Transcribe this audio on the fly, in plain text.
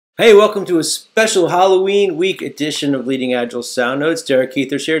Hey, welcome to a special Halloween week edition of Leading Agile SoundNotes. Derek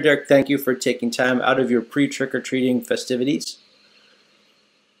Huether here. Derek, thank you for taking time out of your pre-trick-or-treating festivities.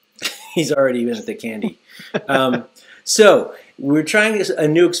 He's already been at the candy. So we're trying a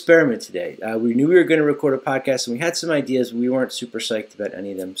new experiment today. We knew we were going to record a podcast, and we had some ideas. We weren't super psyched about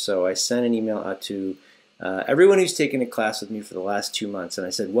any of them, so I sent an email out to everyone who's taken a class with me for the last 2 months, and I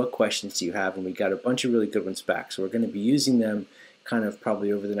said, what questions do you have? And we got a bunch of really good ones back, so we're going to be using them kind of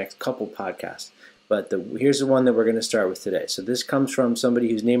probably over the next couple podcasts. But here's the one that we're going to start with today. So this comes from somebody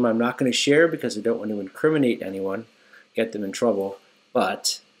whose name I'm not going to share because I don't want to incriminate anyone, get them in trouble.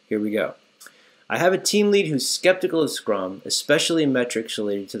 But here we go. I have a team lead who's skeptical of Scrum, especially metrics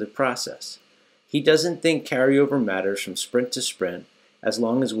related to the process. He doesn't think carryover matters from sprint to sprint as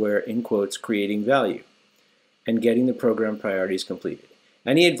long as we're, in quotes, creating value and getting the program priorities completed.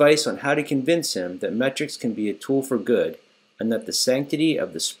 Any advice on how to convince him that metrics can be a tool for good and that the sanctity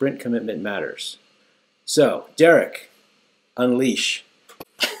of the sprint commitment matters? So, Derek, unleash.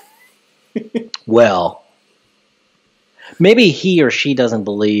 Well, maybe he or she doesn't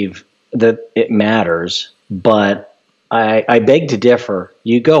believe that it matters, but I beg to differ.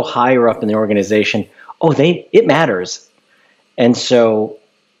 You go higher up in the organization, it matters. And so,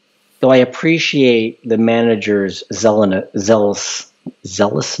 though I appreciate the manager's zealousness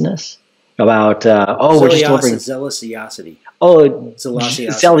about, we're just delivering. Zealosity. Oh,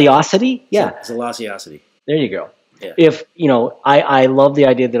 zealosity? Yeah. Zealosity. There you go. Yeah. If, I love the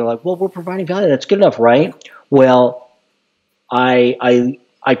idea that they're like, well, we're providing value. That's good enough, right? Well, I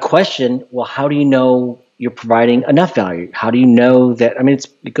question, well, how do you know you're providing enough value? How do you know that? I mean,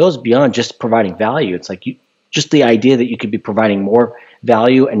 it goes beyond just providing value. It's like just the idea that you could be providing more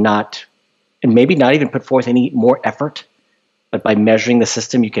value and maybe not even put forth any more effort, but by measuring the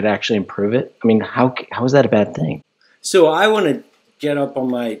system, you could actually improve it. I mean, how is that a bad thing? So I want to get up on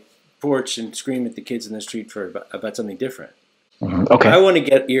my porch and scream at the kids in the street about something different. Mm-hmm. Okay. I want to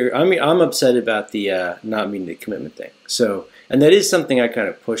get your. I'm upset about the not meeting the commitment thing. So, and that is something I kind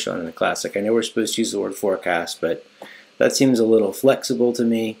of push on in the class. Like, I know we're supposed to use the word forecast, but that seems a little flexible to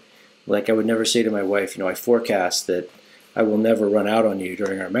me. Like, I would never say to my wife, I forecast that I will never run out on you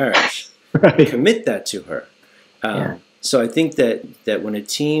during our marriage. Right. Commit that to her. Yeah. So I think that when a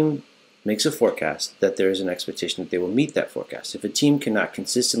team makes a forecast, that there is an expectation that they will meet that forecast. If a team cannot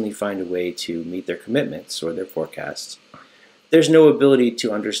consistently find a way to meet their commitments or their forecasts, there's no ability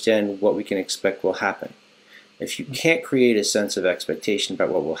to understand what we can expect will happen. If you can't create a sense of expectation about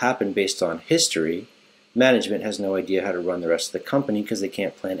what will happen based on history, management has no idea how to run the rest of the company because they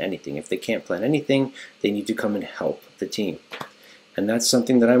can't plan anything. If they can't plan anything, they need to come and help the team. And that's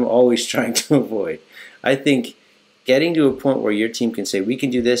something that I'm always trying to avoid. I think getting to a point where your team can say, we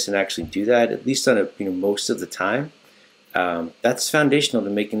can do this and actually do that, at least on most of the time, that's foundational to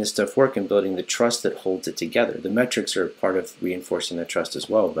making this stuff work and building the trust that holds it together. The metrics are part of reinforcing that trust as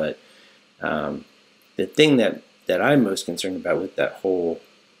well, but the thing that I'm most concerned about with that whole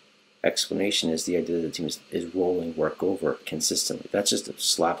explanation is the idea that the team is rolling work over consistently. That's just a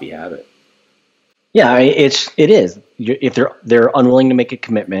sloppy habit. Yeah, it is. If they're unwilling to make a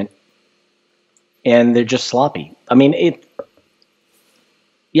commitment, and they're just sloppy. I mean,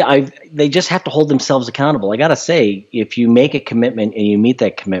 they just have to hold themselves accountable. I got to say, if you make a commitment and you meet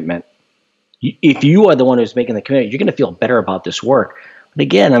that commitment, if you are the one who's making the commitment, you're going to feel better about this work. But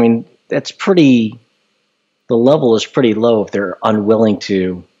again, I mean, the level is pretty low if they're unwilling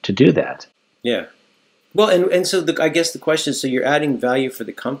to do that. Yeah. Well, and so I guess the question is, so you're adding value for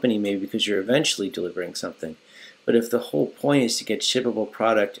the company maybe because you're eventually delivering something. But if the whole point is to get shippable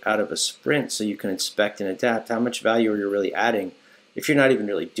product out of a sprint so you can inspect and adapt, how much value are you really adding if you're not even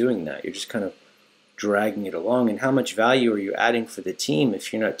really doing that? You're just kind of dragging it along. And how much value are you adding for the team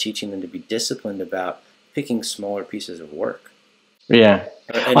if you're not teaching them to be disciplined about picking smaller pieces of work? Yeah.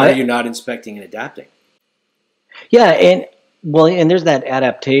 And are you not inspecting and adapting? Yeah, and there's that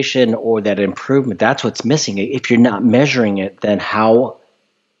adaptation or that improvement. That's what's missing. If you're not measuring it, then how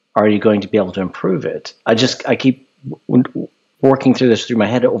are you going to be able to improve it? I keep working through my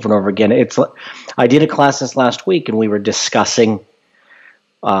head over and over again. I did a class this last week, and we were discussing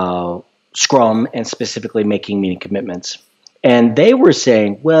Scrum and specifically making meeting commitments. And they were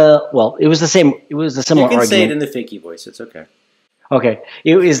saying, well, it was the same. It was a similar argument. You can say it in the fakey voice. It's okay. Okay.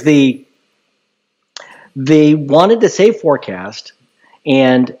 It was they wanted to say forecast,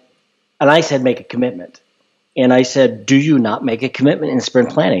 and I said make a commitment. And I said, do you not make a commitment in sprint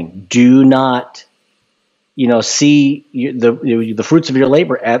planning? Do not, see the fruits of your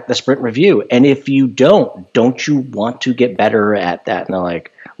labor at the sprint review? And if you don't you want to get better at that? And they're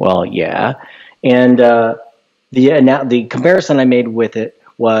like, well, yeah. And the comparison I made with it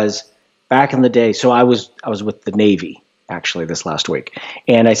was back in the day. So I was with the Navy actually this last week,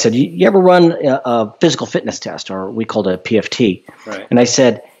 and I said, "You ever run a physical fitness test, or we called it a PFT?" Right. And I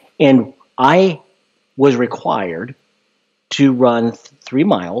said, and I was required to run 3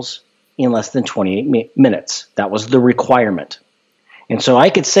 miles in less than 28 minutes. That was the requirement. And so I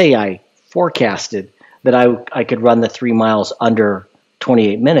could say I forecasted that I could run the 3 miles under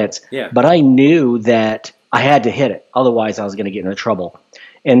 28 minutes, but I knew that I had to hit it. Otherwise, I was going to get into trouble.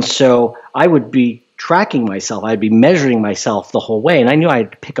 And so I would be tracking myself. I'd be measuring myself the whole way. And I knew I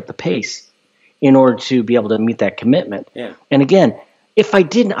had to pick up the pace in order to be able to meet that commitment. Yeah. And again, if I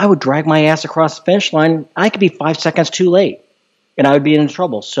didn't, I would drag my ass across the finish line. I could be 5 seconds too late, and I would be in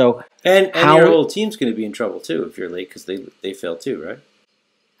trouble. So, and your whole team's going to be in trouble too if you're late because they fail too, right?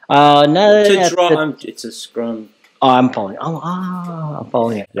 No, to draw, it's a scrum. Oh, I'm following. I'm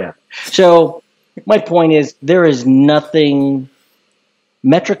following it. Yeah. So my point is, there is nothing.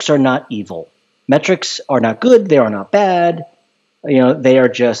 Metrics are not evil. Metrics are not good. They are not bad. They are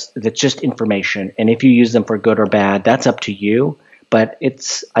just information. And if you use them for good or bad, that's up to you. But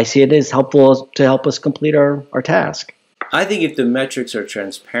I see it as helpful to help us complete our task. I think if the metrics are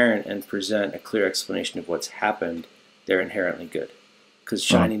transparent and present a clear explanation of what's happened, they're inherently good. Because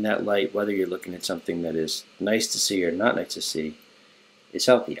shining that light, whether you're looking at something that is nice to see or not nice to see, is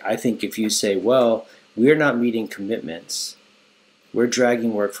healthy. I think if you say, well, we're not meeting commitments, we're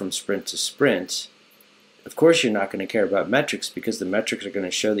dragging work from sprint to sprint, of course you're not going to care about metrics because the metrics are going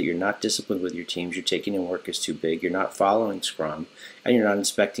to show that you're not disciplined with your teams, you're taking in work is too big, you're not following Scrum, and you're not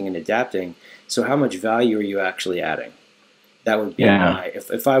inspecting and adapting. So how much value are you actually adding? That would be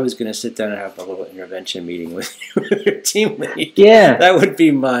if I was going to sit down and have a little intervention meeting with your team lead, that would be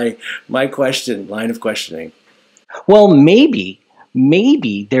my line of questioning. Well, maybe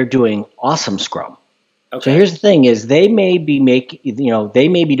they're doing awesome Scrum. Okay. So here's the thing: is they may be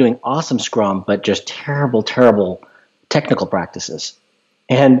doing awesome Scrum, but just terrible technical practices,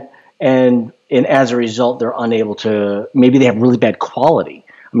 and as a result, they're unable to. Maybe they have really bad quality.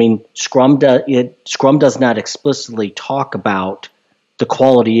 I mean, Scrum does not explicitly talk about the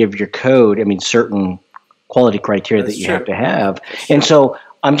quality of your code. I mean, certain quality criteria that you have to have. And so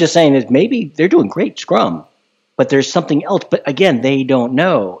I'm just saying that maybe they're doing great Scrum, but there's something else. But again, they don't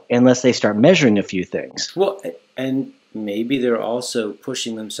know unless they start measuring a few things. Well, and maybe they're also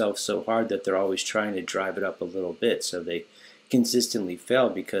pushing themselves so hard that they're always trying to drive it up a little bit, so they consistently fail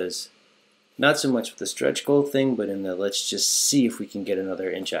because not so much with the stretch goal thing, but in the let's just see if we can get another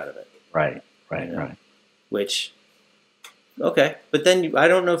inch out of it. Right. Which, okay, but then I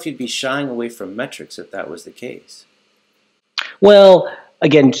don't know if you'd be shying away from metrics if that was the case. Well,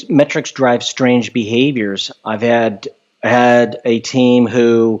 again, metrics drive strange behaviors. I've had a team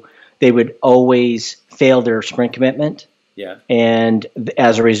who they would always fail their sprint commitment. Yeah. And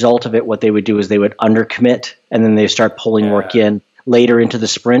as a result of it, what they would do is they would undercommit, and then they start pulling work in later into the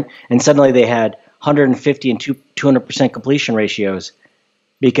sprint, and suddenly they had 150 and 200% completion ratios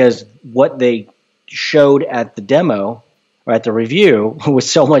because what they showed at the demo or at the review was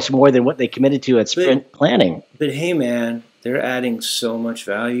so much more than what they committed to at sprint planning. But hey, man, they're adding so much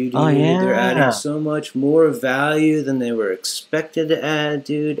value, dude. Oh, yeah. They're adding so much more value than they were expected to add,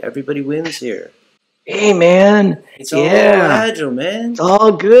 dude. Everybody wins here. Hey, man. It's all agile, man. It's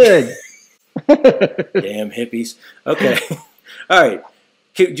all good. Damn hippies. Okay. All right.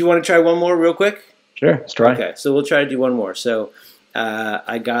 Do you want to try one more real quick? Sure, let's try. Okay, so we'll try to do one more. So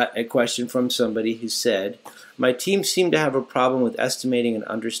I got a question from somebody who said, my team seemed to have a problem with estimating and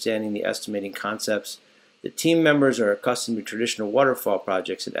understanding the estimating concepts. The team members are accustomed to traditional waterfall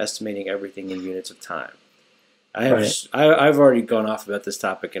projects and estimating everything in units of time. I've already gone off about this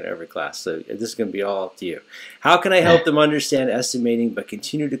topic in every class, so this is going to be all up to you. How can I help them understand estimating but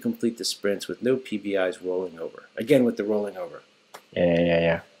continue to complete the sprints with no PBIs rolling over? Again, with the rolling over.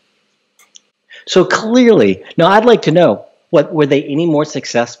 Yeah. So clearly, now I'd like to know, were they any more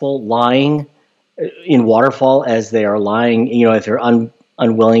successful lying in waterfall as they are lying, if they're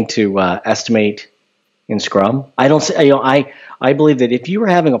unwilling to estimate in Scrum? I don't say, I believe that if you were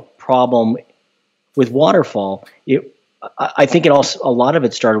having a problem with waterfall, I think a lot of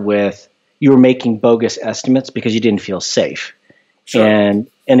it started with you were making bogus estimates because you didn't feel safe. Sure. And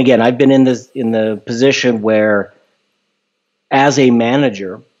again, I've been in the position where, as a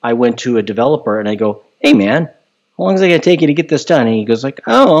manager, I went to a developer and I go, "Hey, man, how long is it going to take you to get this done?" And he goes like,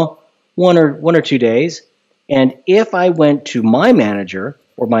 "Oh, one or 2 days." And if I went to my manager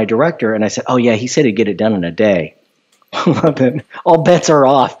or my director and I said, "Oh yeah, he said he'd get it done in a day," then all bets are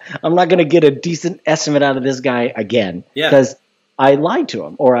off. I'm not going to get a decent estimate out of this guy again because I lied to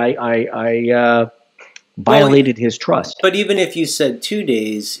him or I violated his trust. But even if you said 2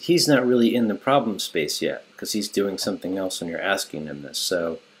 days, he's not really in the problem space yet because he's doing something else and you're asking him this.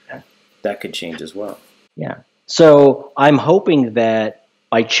 So that could change as well. Yeah. So I'm hoping that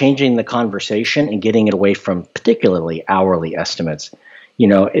by changing the conversation and getting it away from particularly hourly estimates,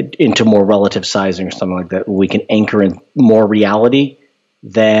 into more relative sizing or something like that, we can anchor in more reality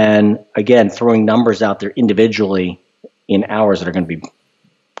than, again, throwing numbers out there individually in hours that are going to be,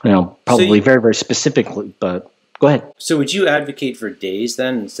 probably very, very specifically. But go ahead. So would you advocate for days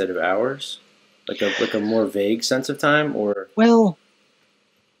then instead of hours? Like a more vague sense of time, or? Well,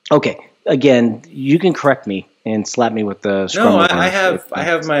 okay. Again, you can correct me and slap me with the Scrum. No, I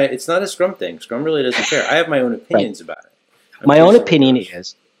have my. It's not a Scrum thing. Scrum really doesn't care. I have my own opinions about it. My own opinion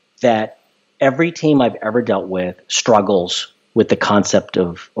is that every team I've ever dealt with struggles with the concept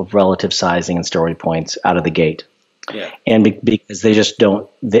of relative sizing and story points out of the gate. Yeah. And because they just don't,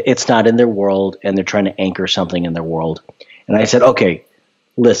 it's not in their world, and they're trying to anchor something in their world. And I said, okay,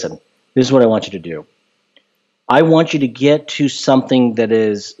 listen, this is what I want you to do. I want you to get to something that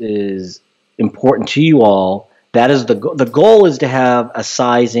is important to you all. That is the goal is to have a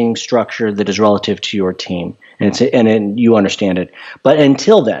sizing structure that is relative to your team, and you understand it. But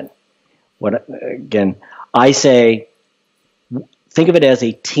until then, I say, think of it as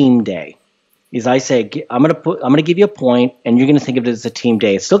a team day. I say, I'm going to give you a point, and you're going to think of it as a team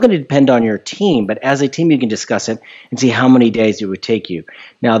day. It's still going to depend on your team, but as a team, you can discuss it and see how many days it would take you.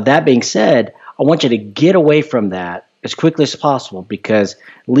 Now, that being said, I want you to get away from that as quickly as possible, because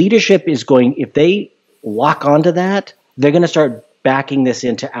leadership is going, if they lock onto that, they're going to start backing this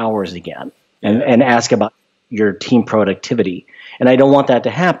into hours again and ask about your team productivity. And I don't want that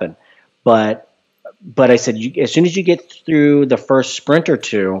to happen. But I said, as soon as you get through the first sprint or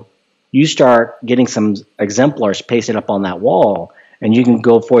two, you start getting some exemplars pasted up on that wall, and you can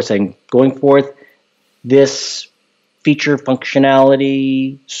go forth saying, going forth, this feature,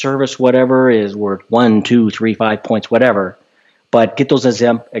 functionality, service, whatever is worth 1, 2, 3, 5 points, whatever. But get those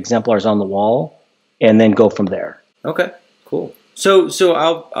exemplars on the wall, and then go from there. Okay, cool. So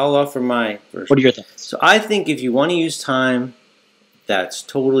I'll offer my version. What are your thoughts? So I think if you want to use time, that's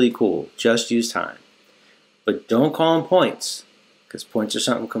totally cool. Just use time, but don't call them points, because points are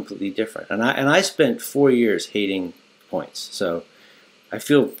something completely different. And I spent 4 years hating points, so I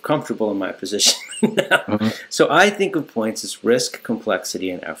feel comfortable in my position now. Mm-hmm. So I think of points as risk,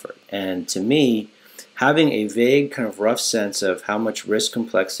 complexity, and effort. And to me, having a vague, kind of rough sense of how much risk,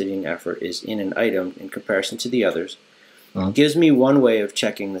 complexity, and effort is in an item in comparison to the others gives me one way of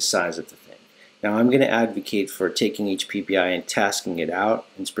checking the size of the thing. Now, I'm going to advocate for taking each PBI and tasking it out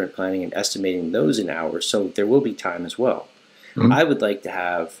in sprint planning and estimating those in hours, so there will be time as well. Mm-hmm. I would like to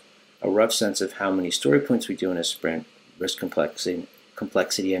have a rough sense of how many story points we do in a sprint, risk, complexity,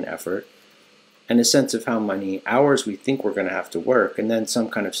 and effort, and a sense of how many hours we think we're going to have to work, and then some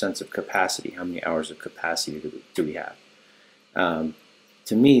kind of sense of capacity. How many hours of capacity do we have?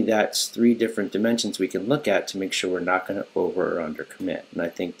 To me, that's 3 different dimensions we can look at to make sure we're not going to over or under commit. And I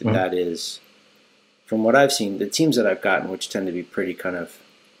think that that is, from what I've seen, the teams that I've gotten, which tend to be pretty kind of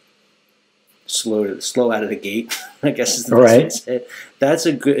slow out of the gate, I guess is the best way to say it.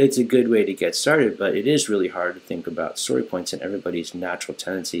 It's a good way to get started, but it is really hard to think about story points, and everybody's natural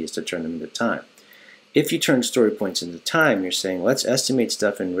tendency is to turn them into time. If you turn story points into time, you're saying, let's estimate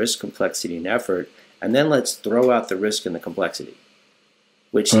stuff in risk, complexity, and effort, and then let's throw out the risk and the complexity,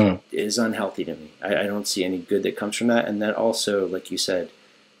 which is unhealthy to me. I don't see any good that comes from that, and that also, like you said,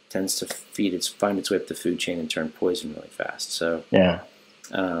 tends to find its way up the food chain and turn poison really fast. So yeah.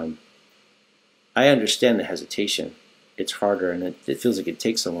 I understand the hesitation. It's harder, and it feels like it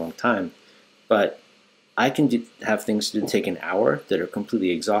takes a long time. But I can have things that take an hour that are completely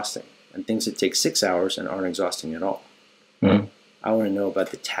exhausting, and things that take 6 hours and aren't exhausting at all. Mm-hmm. I want to know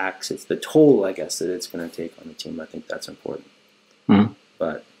about the tax. It's the toll, I guess, that it's going to take on the team. I think that's important. Mm-hmm.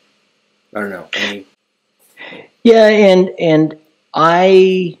 But I don't know. Yeah, and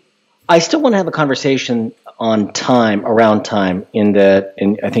I still want to have a conversation on time, around time, and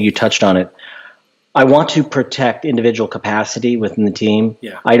I think you touched on it. I want to protect individual capacity within the team.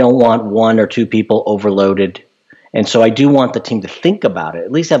 Yeah. I don't want 1 or 2 people overloaded. And so I do want the team to think about it,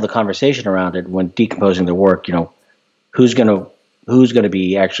 at least have the conversation around it when decomposing the work, who's going to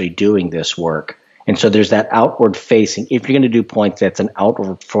be actually doing this work. And so there's that outward facing. If you're going to do points, that's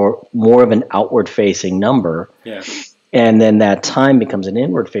more of an outward facing number. Yeah. And then that time becomes an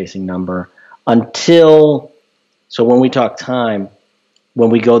inward facing number so when we talk time, when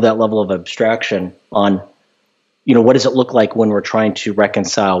we go that level of abstraction on, what does it look like when we're trying to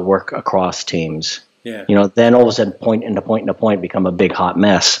reconcile work across teams? Yeah. Then all of a sudden point into point into point become a big hot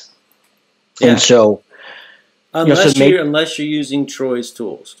mess. Yeah. And so Unless you're using Troy's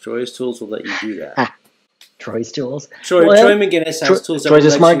tools. Troy's tools will let you do that. Troy's tools. Troy McGinnis has tools. Troy's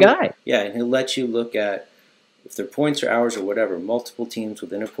a smart guy. Yeah, and he'll let you look at, if they're points or hours or whatever, multiple teams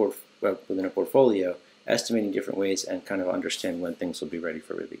within a portfolio, estimating different ways, and kind of understand when things will be ready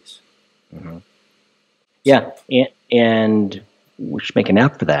for release. Mm-hmm. Yeah, and we should make an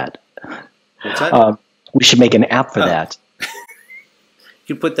app for that. What's that? We should make an app for that.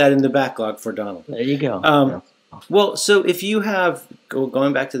 You put that in the backlog for Donald. There you go. Well, so if you have,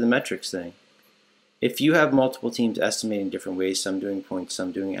 going back to the metrics thing, if you have multiple teams estimating different ways, some doing points,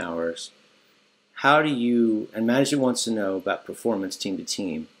 some doing hours, how do you, and management wants to know about performance team to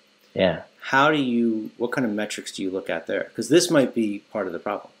team. Yeah. What kind of metrics do you look at there? Because this might be part of the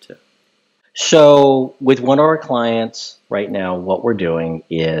problem too. So with one of our clients right now, what we're doing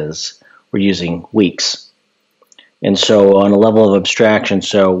is we're using weeks. And so on a level of abstraction,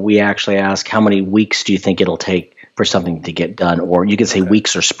 so we actually ask, how many weeks do you think it'll take for something to get done? Or you could say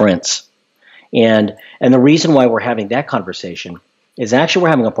weeks or sprints. And the reason why we're having that conversation is actually we're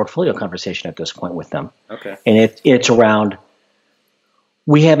having a portfolio conversation at this point with them. Okay. And it's around,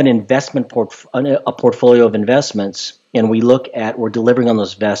 we have an investment a portfolio of investments, and we're delivering on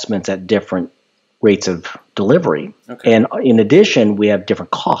those investments at different rates of delivery. Okay. And in addition, we have different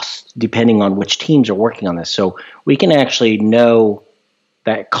costs depending on which teams are working on this. So we can actually know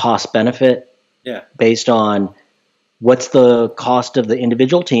that cost benefit based on what's the cost of the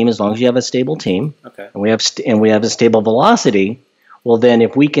individual team, as long as you have a stable team. Okay. And we have a stable velocity. Well, then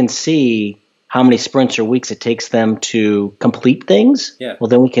if we can see how many sprints or weeks it takes them to complete things, well,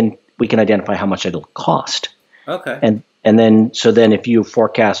 then we can identify how much it'll cost. Okay. And then if you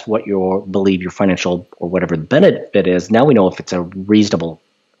forecast what believe your financial or whatever the benefit is, now we know if it's a reasonable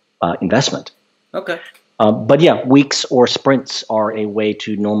investment. Okay. But yeah, weeks or sprints are a way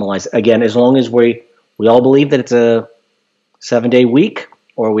to normalize. Again, as long as we all believe that it's a 7-day week,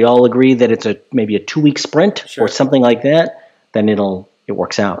 or we all agree that it's maybe a 2-week sprint or something like that, then it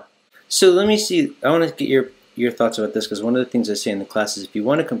works out. So let me see. I want to get your thoughts about this, because one of the things I say in the class is if you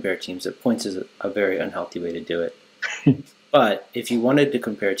want to compare teams, that points is a very unhealthy way to do it. But if you wanted to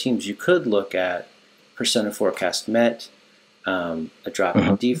compare teams, you could look at percent of forecast met, a drop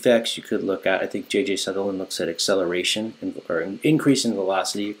in defects. You could look at, I think J.J. Sutherland looks at acceleration or increase in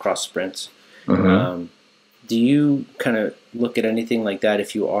velocity across sprints. Do you kind of look at anything like that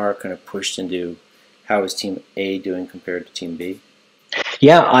if you are kind of pushed into how is Team A doing compared to Team B?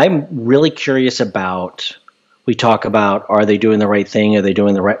 Yeah, I'm really curious about. We talk about, are they doing the right thing? Are they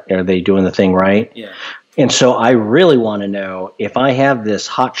doing the thing right? Yeah. And so I really want to know, if I have this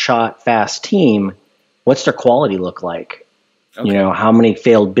hot shot fast team, what's their quality look like? Okay. How many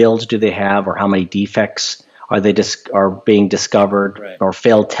failed builds do they have, or how many defects are being discovered, or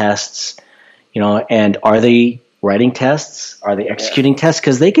failed tests? And are they writing tests? Are they executing tests?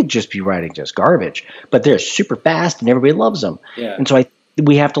 Because they could just be writing just garbage, but they're super fast and everybody loves them. Yeah. And so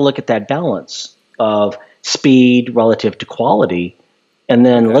we have to look at that balance of speed relative to quality. And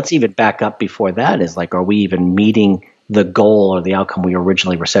then let's even back up before that, is like, are we even meeting the goal or the outcome we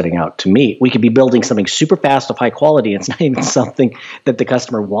originally were setting out to meet? We could be building something super fast of high quality, and it's not even something that the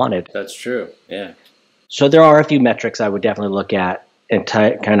customer wanted. That's true, yeah. So there are a few metrics I would definitely look at and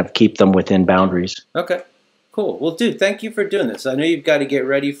kind of keep them within boundaries. Okay, cool. Well, dude, thank you for doing this. I know you've got to get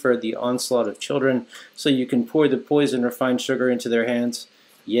ready for the onslaught of children so you can pour the poison refined sugar into their hands.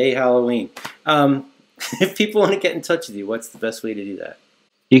 Yay, Halloween. If people want to get in touch with you, what's the best way to do that?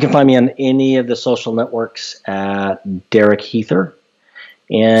 You can find me on any of the social networks at Derek Huether.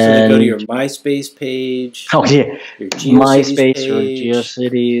 And so they go to your MySpace page. Oh, yeah. Your GeoCities page. Or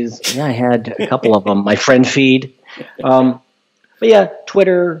GeoCities. Yeah, I had a couple of them. My friend feed. But yeah,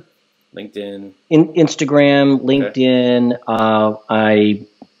 Twitter. LinkedIn. Instagram, LinkedIn. I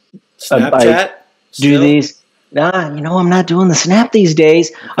Snapchat? Do these. I'm not doing the Snap these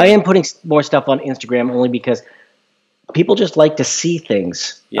days. Okay. I am putting more stuff on Instagram only because people just like to see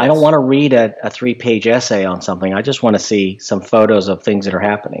things. Yes. I don't want to read a 3-page essay on something. I just want to see some photos of things that are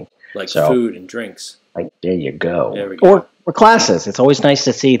happening. Like food and drinks. Like, there you go. There we go. Or classes. It's always nice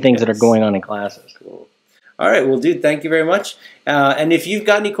to see things that are going on in classes. Cool. All right. Well, dude, thank you very much. And if you've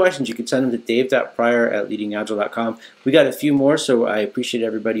got any questions, you can send them to dave.prior@leadingagile.com. We got a few more, so I appreciate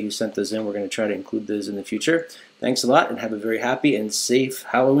everybody who sent those in. We're going to try to include those in the future. Thanks a lot, and have a very happy and safe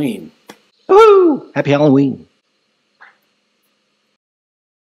Halloween. Woo! Happy Halloween.